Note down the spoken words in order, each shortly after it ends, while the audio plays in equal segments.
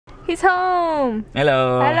He's home!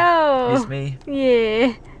 Hello! Hello! Miss me?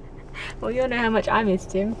 Yeah. Well, you'll know how much I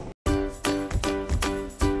missed him.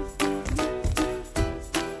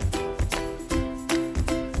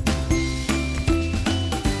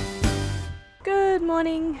 Good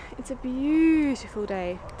morning. It's a beautiful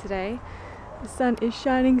day today. The sun is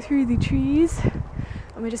shining through the trees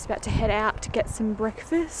and we're just about to head out to get some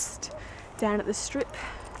breakfast down at the strip,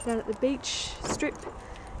 down at the beach strip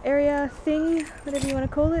area thing, whatever you want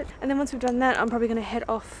to call it. And then once we've done that, I'm probably going to head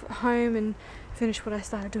off home and finish what I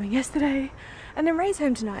started doing yesterday and then Ray's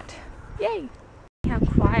home tonight. Yay! How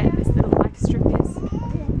quiet this little life strip is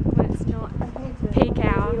when it's not peak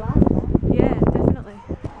hour. Yeah, definitely.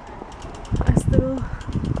 Nice little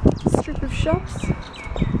strip of shops.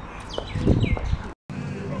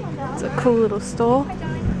 It's a cool little store.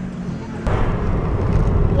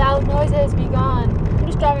 Loud noises, be gone. I'm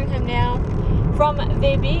just driving home now from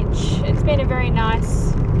the beach. It's been a very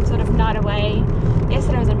nice sort of night away.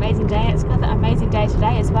 Yesterday was an amazing day. It's another amazing day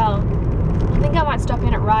today as well. I think I might stop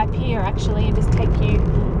in at Rye Pier actually and just take you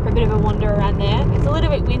for a bit of a wander around there. It's a little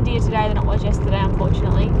bit windier today than it was yesterday,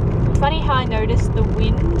 unfortunately. It's funny how I notice the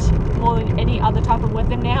wind more than any other type of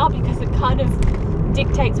weather now because it kind of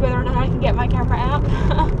dictates whether or not I can get my camera out.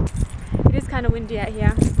 It is kind of windy out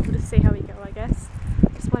here. We'll just see how we go, I guess.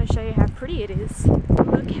 Just want to show you how pretty it is.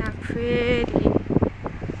 Look how pretty. Look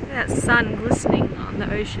at that sun glistening on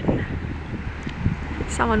the ocean.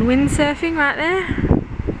 Someone windsurfing right there.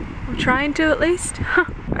 I'm trying to at least.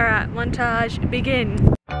 Alright, montage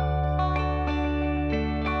begin.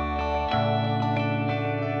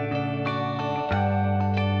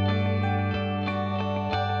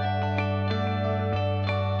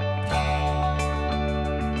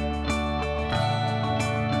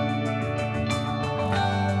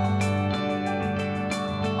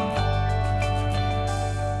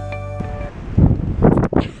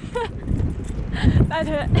 That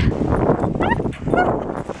hurt.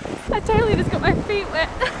 I totally just got my feet wet.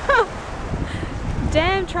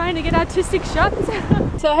 Damn, trying to get artistic shots.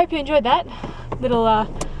 So I hope you enjoyed that little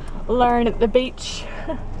learn at the beach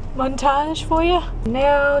montage for you.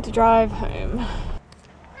 Now to drive home.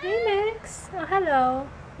 Hey Max. Oh hello.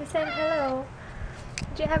 You're saying hello.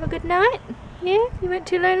 Did you have a good night? Yeah? You weren't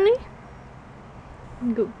too lonely?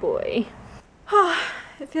 Good boy.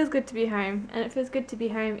 It feels good to be home, and it feels good to be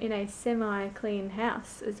home in a semi-clean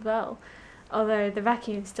house as well. Although the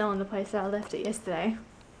vacuum's still in the place that I left it yesterday.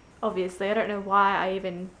 Obviously, I don't know why I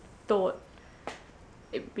even thought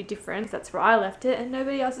it would be different. That's where I left it, and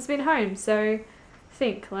nobody else has been home. So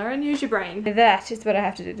think, Lauren, use your brain. That is what I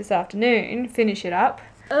have to do this afternoon. Finish it up.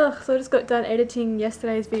 Ugh, so I just got done editing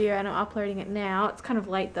yesterday's video and I'm uploading it now. It's kind of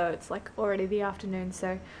late though. It's like already the afternoon,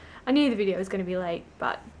 so I knew the video was going to be late,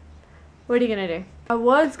 but what are you going to do? I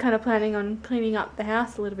was kind of planning on cleaning up the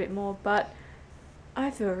house a little bit more, but I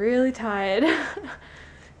feel really tired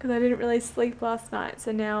because I didn't really sleep last night.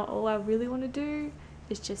 So now all I really want to do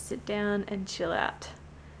is just sit down and chill out.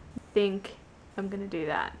 I think I'm going to do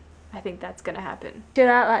that. I think that's going to happen. Chill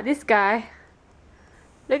out like this guy.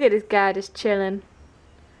 Look at this guy just chilling.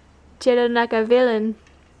 Chilling like a villain.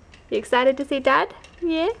 You excited to see Dad?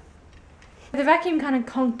 Yeah? The vacuum kind of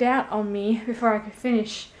conked out on me before I could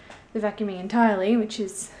finish the vacuuming entirely, which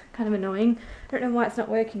is kind of annoying. I don't know why it's not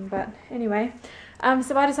working, but anyway.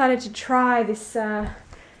 So I decided to try this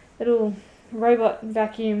little robot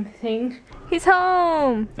vacuum thing. He's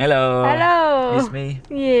home! Hello! Hello! Miss me?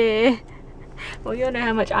 Yeah. Well, you'll know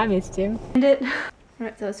how much I missed him.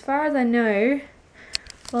 Right, so as far as I know,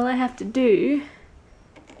 all I have to do...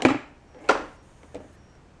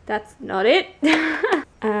 That's not it.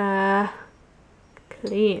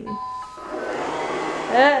 Clean.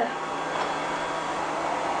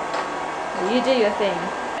 You do your thing.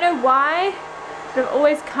 I don't know why, but I've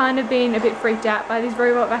always kind of been a bit freaked out by these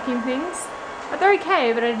robot vacuum things. But they're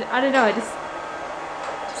okay, but I don't know, it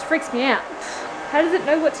just freaks me out. How does it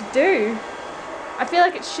know what to do? I feel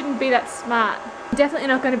like it shouldn't be that smart. I'm definitely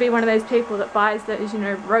not going to be one of those people that buys those, you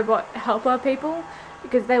know, robot helper people,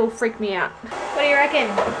 because they will freak me out. What do you reckon?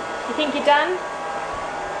 You think you're done?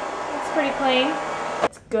 Looks pretty clean.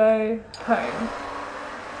 Let's go home.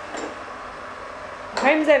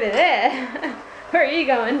 Home's over there. Where are you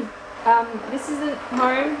going? This isn't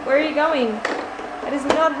home. Where are you going? That is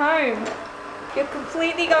not home. You're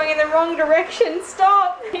completely going in the wrong direction.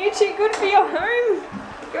 Stop! You're too good for your home.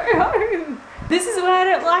 Go home. This is why I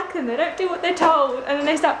don't like them. They don't do what they're told and then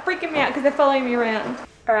they start freaking me out because they're following me around.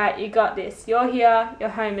 Alright, you got this. You're here. Your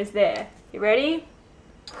home is there. You ready?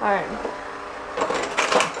 Home.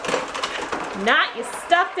 Nah, you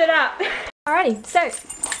stuffed it up. Alrighty, so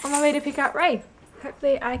on my way to pick up Ray.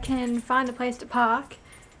 Hopefully I can find a place to park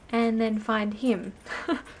and then find him.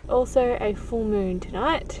 Also a full moon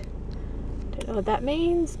tonight. Don't know what that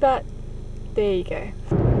means, but there you go.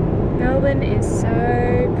 Melbourne is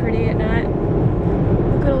so pretty at night.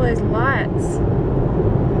 Look at all those lights.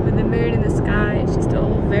 With the moon in the sky, it's just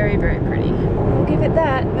all very, very pretty. I'll give it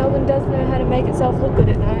that. Melbourne does know how to make itself look good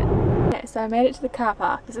at night. Okay, so I made it to the car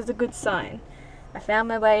park. This is a good sign. I found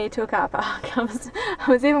my way to a car park.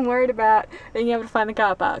 I was even worried about being able to find the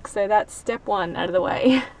car park, so that's step one out of the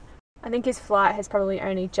way. I think his flight has probably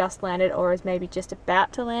only just landed or is maybe just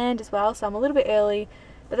about to land as well, so I'm a little bit early,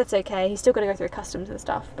 but that's okay. He's still got to go through customs and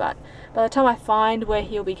stuff, but by the time I find where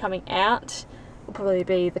he'll be coming out, will probably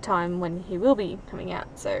be the time when he will be coming out,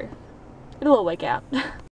 so it'll all work out. No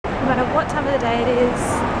matter what time of the day it is,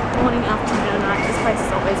 morning, afternoon or night, this place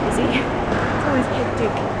is always busy. It's always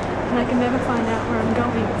hectic, and I can never find out where I'm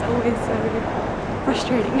going. It's always so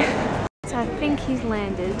frustrating. So I think he's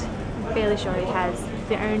landed. I'm fairly sure he has.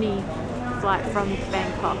 The only flight from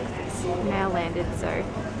Bangkok that's now landed, so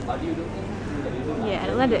yeah,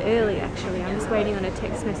 it landed early actually. I'm just waiting on a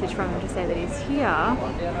text message from him to say that he's here,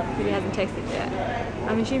 but he hasn't texted yet.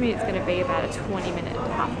 I'm assuming it's going to be about a 20-minute to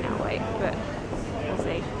half an hour wait, but we'll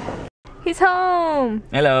see. He's home!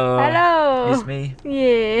 Hello! Hello! Miss me?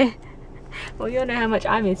 Yeah. Well, you'll know how much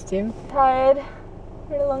I missed him. Tired?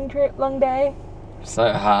 Had a long trip, long day.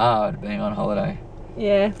 So hard being on holiday.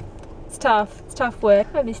 Yeah. It's tough. It's tough work.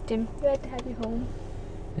 I missed him. Glad to have you home.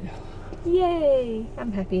 Yeah. Yay!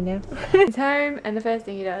 I'm happy now. He's home and the first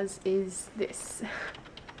thing he does is this.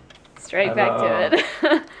 Straight back to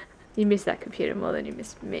it. You miss that computer more than you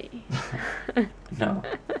missed me. No.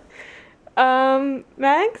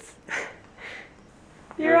 Max?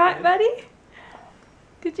 You right, buddy?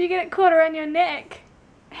 Did you get it caught around your neck?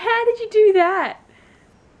 How did you do that?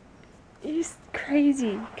 You're just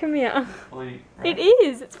crazy. Come here. It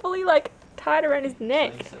is. It's fully like tied around his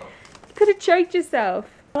neck. You could have choked yourself.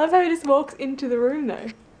 I love how he just walks into the room though.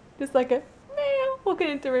 Just like a meow, walking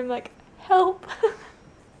into the room like, help.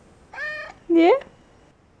 Yeah?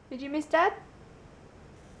 Did you miss Dad?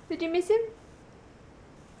 Did you miss him?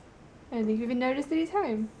 I don't think you've even noticed that he's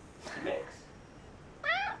home. Max.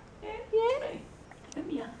 Yeah? Come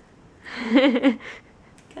here.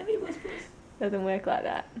 Come here, whispers. Doesn't work like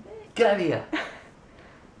that. Come here.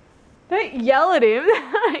 Don't yell at him.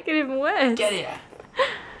 That'll make it even worse. Get here.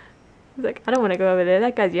 He's like, I don't want to go over there.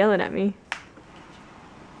 That guy's yelling at me.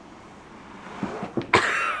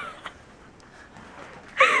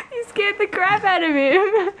 You scared the crap out of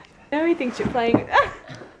him. Now he thinks you're playing with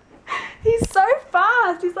He's so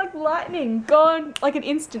fast. He's like lightning. Gone like an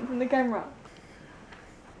instant from the camera.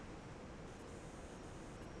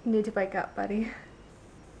 You need to wake up, buddy.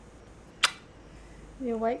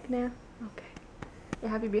 You awake now? Okay. You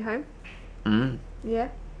happy to be home? Yeah?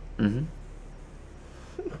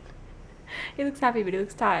 He looks happy, but he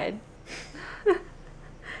looks tired.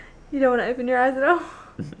 You don't want to open your eyes at all?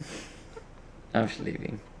 I'm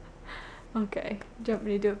sleeping. Okay. Do you want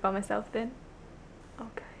me to do it by myself then?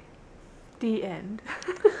 Okay. The end.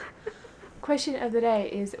 Question of the day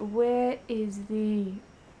is, where is the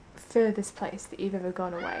furthest place that you've ever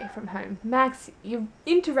gone away from home? Max, you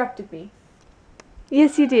interrupted me.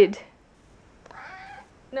 Yes, you did.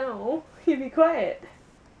 No, you be quiet.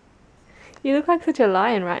 You look like such a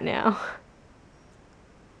lion right now.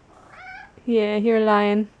 Yeah, you're a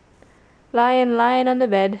lion. Lion, lying on the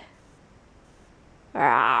bed.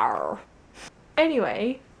 Rawr.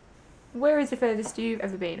 Anyway, where is the furthest you've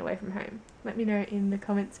ever been away from home? Let me know in the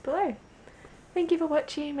comments below. Thank you for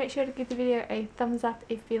watching. Make sure to give the video a thumbs up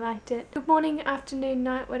if you liked it. Good morning, afternoon,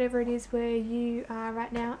 night, whatever it is where you are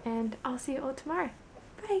right now, and I'll see you all tomorrow.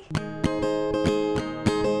 Bye!